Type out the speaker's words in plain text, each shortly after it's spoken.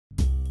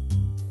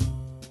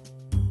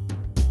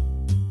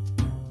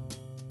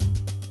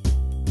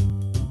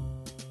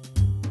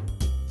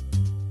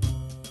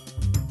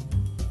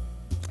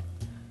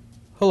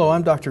Hello,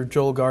 I'm Dr.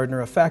 Joel Gardner,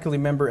 a faculty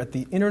member at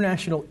the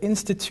International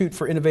Institute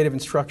for Innovative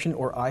Instruction,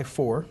 or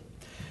I4.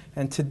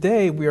 And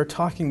today we are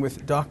talking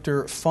with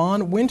Dr.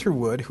 Fawn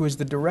Winterwood, who is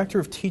the Director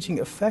of Teaching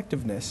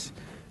Effectiveness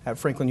at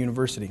Franklin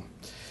University.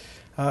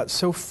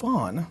 So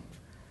Fawn,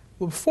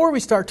 well, before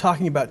we start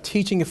talking about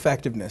teaching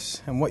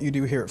effectiveness and what you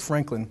do here at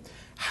Franklin,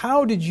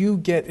 how did you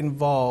get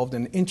involved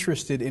and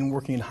interested in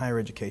working in higher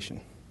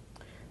education?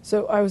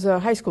 So I was a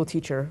high school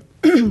teacher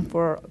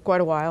for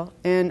quite a while,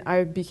 and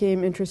I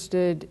became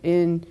interested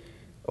in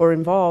or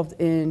involved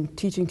in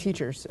teaching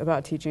teachers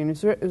about teaching.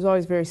 It was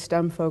always very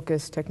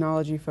STEM-focused,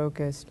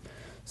 technology-focused,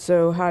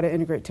 so how to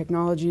integrate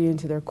technology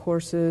into their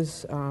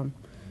courses,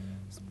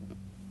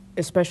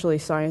 especially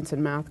science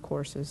and math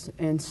courses.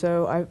 And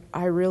so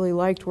I really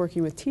liked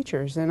working with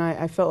teachers, and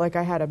I felt like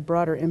I had a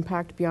broader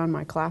impact beyond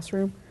my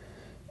classroom.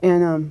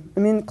 And I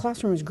mean, the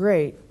classroom was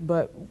great,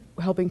 but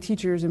helping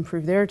teachers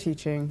improve their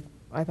teaching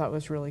I thought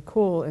was really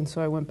cool, and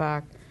so I went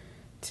back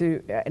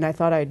to, and I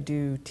thought I'd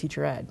do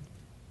teacher ed,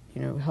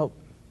 you know, help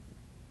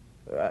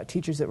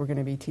teachers that were going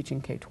to be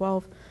teaching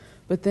K-12.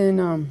 But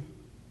then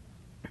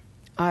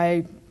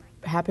I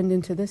happened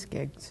into this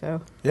gig,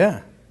 so.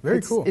 Yeah,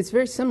 very cool. It's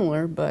very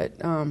similar, but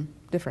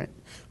different.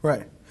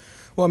 Right.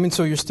 Well, I mean,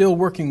 so you're still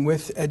working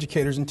with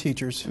educators and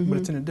teachers, but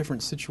it's in a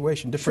different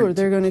situation, different Sure,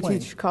 they're going to plane.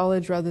 teach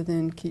college rather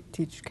than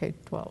teach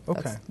K-12.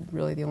 Okay. That's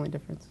really the only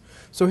difference.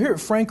 So here at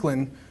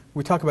Franklin,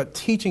 we talk about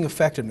teaching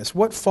effectiveness.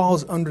 What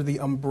falls under the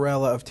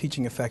umbrella of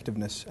teaching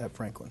effectiveness at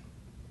Franklin?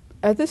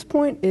 At this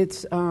point,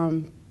 it's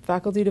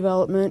faculty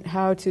development,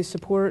 how to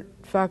support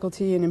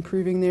faculty in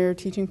improving their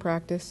teaching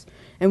practice.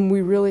 And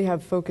we really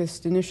have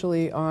focused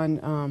initially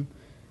on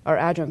our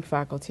adjunct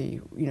faculty,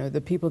 you know,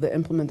 the people that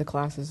implement the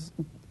classes,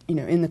 you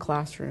know, in the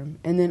classroom.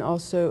 And then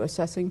also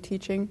assessing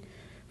teaching,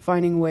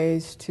 finding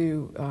ways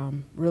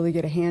to really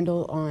get a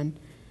handle on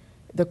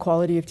the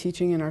quality of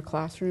teaching in our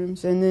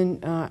classrooms. And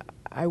then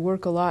I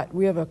work a lot.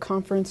 We have a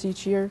conference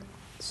each year,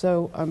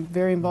 so I'm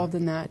very involved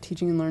in that,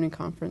 Teaching and Learning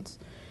Conference.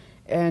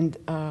 And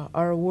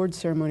our award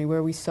ceremony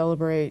where we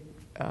celebrate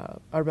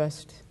our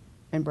best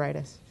and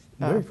brightest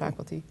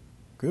faculty.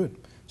 Good.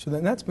 So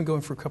that's been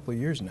going for a couple of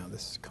years now,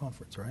 this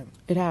conference, right?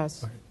 It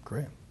has. All right,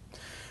 great.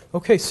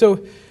 Okay, so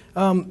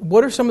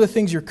what are some of the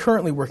things you're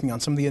currently working on,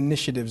 some of the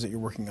initiatives that you're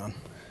working on?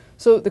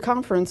 So the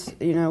conference,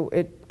 you know,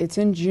 it's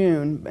in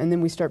June, and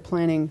then we start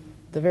planning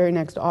the very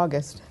next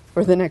August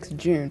for the next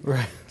June.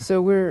 Right.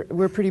 So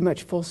we're pretty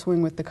much full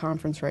swing with the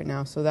conference right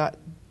now. So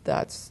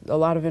that's a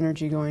lot of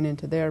energy going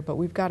into there. But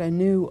we've got a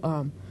new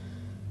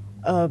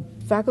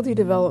faculty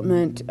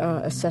development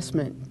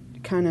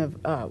assessment kind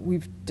of.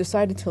 We've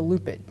decided to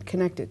loop it,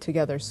 connect it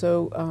together.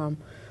 So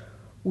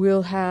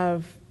we'll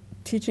have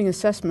teaching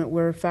assessment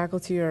where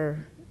faculty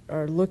are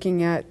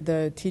looking at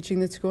the teaching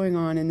that's going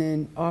on and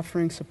then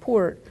offering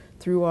support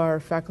through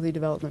our faculty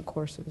development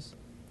courses.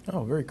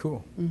 Oh, very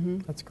cool.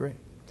 That's great.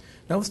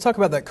 Now let's talk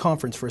about that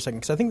conference for a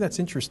second, because I think that's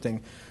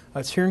interesting.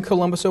 It's here in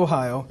Columbus,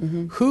 Ohio.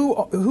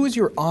 Who is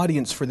your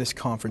audience for this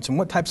conference, and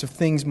what types of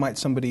things might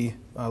somebody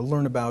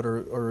learn about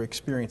or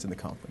experience in the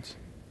conference?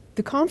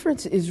 The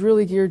conference is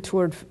really geared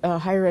toward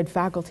higher ed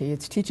faculty.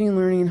 It's teaching and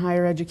learning in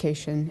higher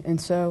education.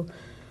 And so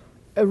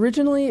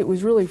originally it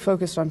was really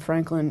focused on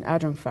Franklin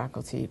adjunct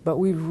faculty, but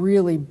we've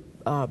really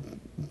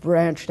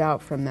branched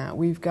out from that.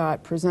 We've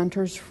got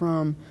presenters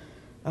from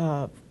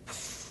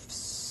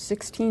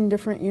 16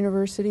 different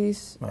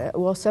universities,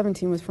 well,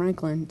 17 with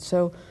Franklin.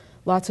 So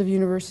lots of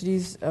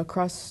universities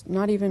across,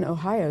 not even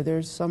Ohio,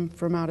 there's some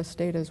from out of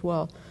state as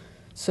well.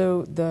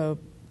 So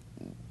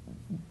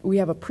we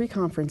have a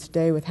pre-conference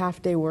day with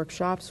half-day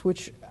workshops,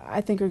 which I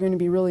think are going to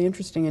be really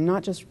interesting, and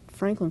not just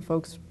Franklin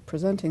folks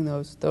presenting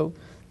those, though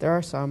there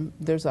are some.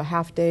 There's a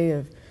half-day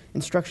of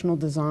instructional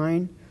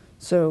design,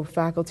 so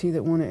faculty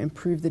that want to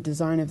improve the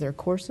design of their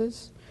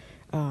courses.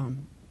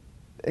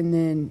 And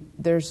then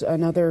there's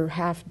another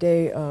half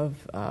day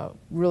of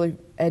really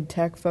ed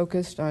tech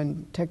focused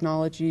on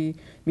technology,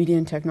 media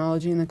and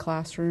technology in the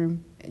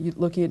classroom,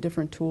 looking at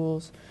different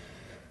tools.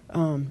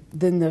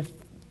 Then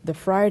the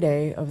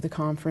Friday of the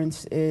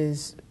conference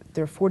is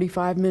there are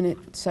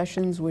 45-minute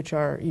sessions, which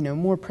are, you know,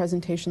 more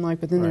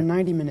presentation-like, but then there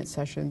are 90-minute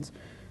sessions,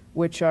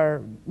 which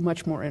are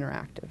much more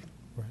interactive.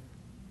 Right.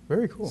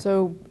 Very cool.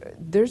 So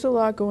there's a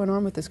lot going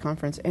on with this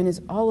conference, and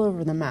it's all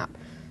over the map.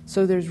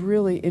 So there's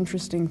really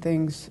interesting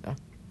things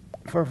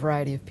for a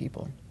variety of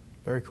people.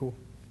 Very cool.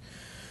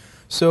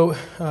 So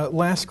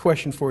last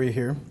question for you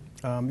here.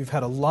 You've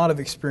had a lot of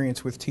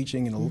experience with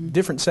teaching in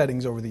different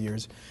settings over the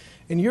years.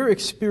 In your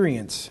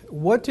experience,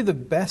 what do the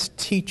best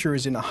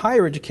teachers in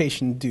higher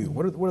education do?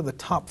 What are the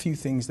top few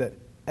things that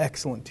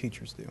excellent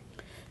teachers do?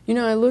 You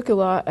know, I look a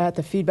lot at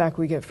the feedback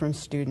we get from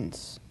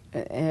students.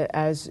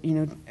 As, you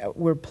know,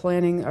 we're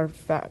planning our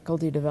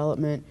faculty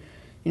development.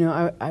 You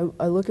know,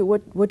 I look at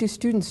what do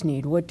students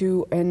need,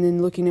 and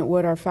then looking at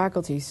what our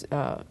faculties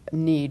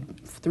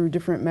need through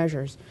different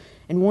measures.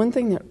 And one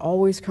thing that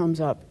always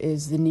comes up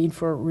is the need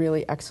for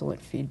really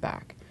excellent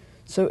feedback.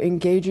 So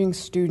engaging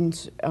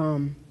students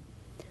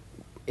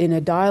in a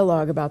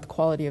dialogue about the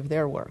quality of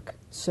their work.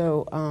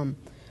 So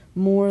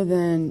more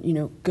than,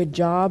 good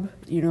job,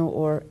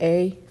 or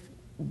A.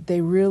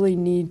 They really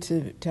need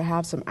to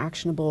have some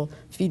actionable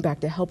feedback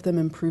to help them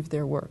improve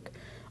their work.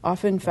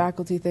 Often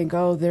faculty think,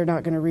 oh, they're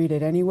not going to read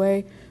it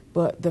anyway,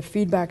 but the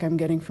feedback I'm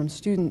getting from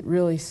students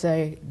really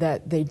say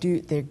that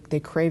they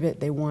crave it,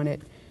 they want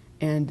it,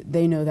 and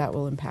they know that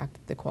will impact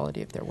the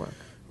quality of their work.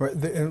 Right.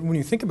 And when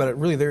you think about it,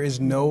 really there is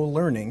no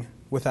learning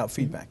without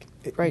feedback.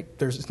 Right.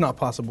 It's not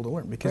possible to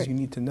learn because right. you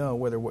need to know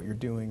whether what you're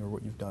doing or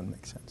what you've done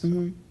makes sense.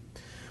 Mm-hmm.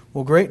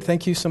 Well, great.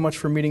 Thank you so much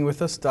for meeting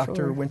with us, Dr.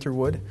 Sure.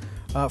 Winterwood.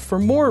 For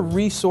more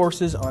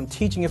resources on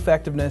teaching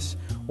effectiveness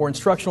or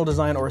instructional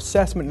design or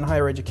assessment in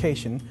higher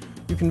education,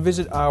 you can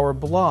visit our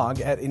blog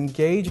at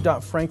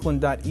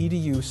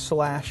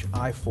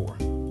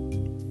engage.franklin.edu/I4.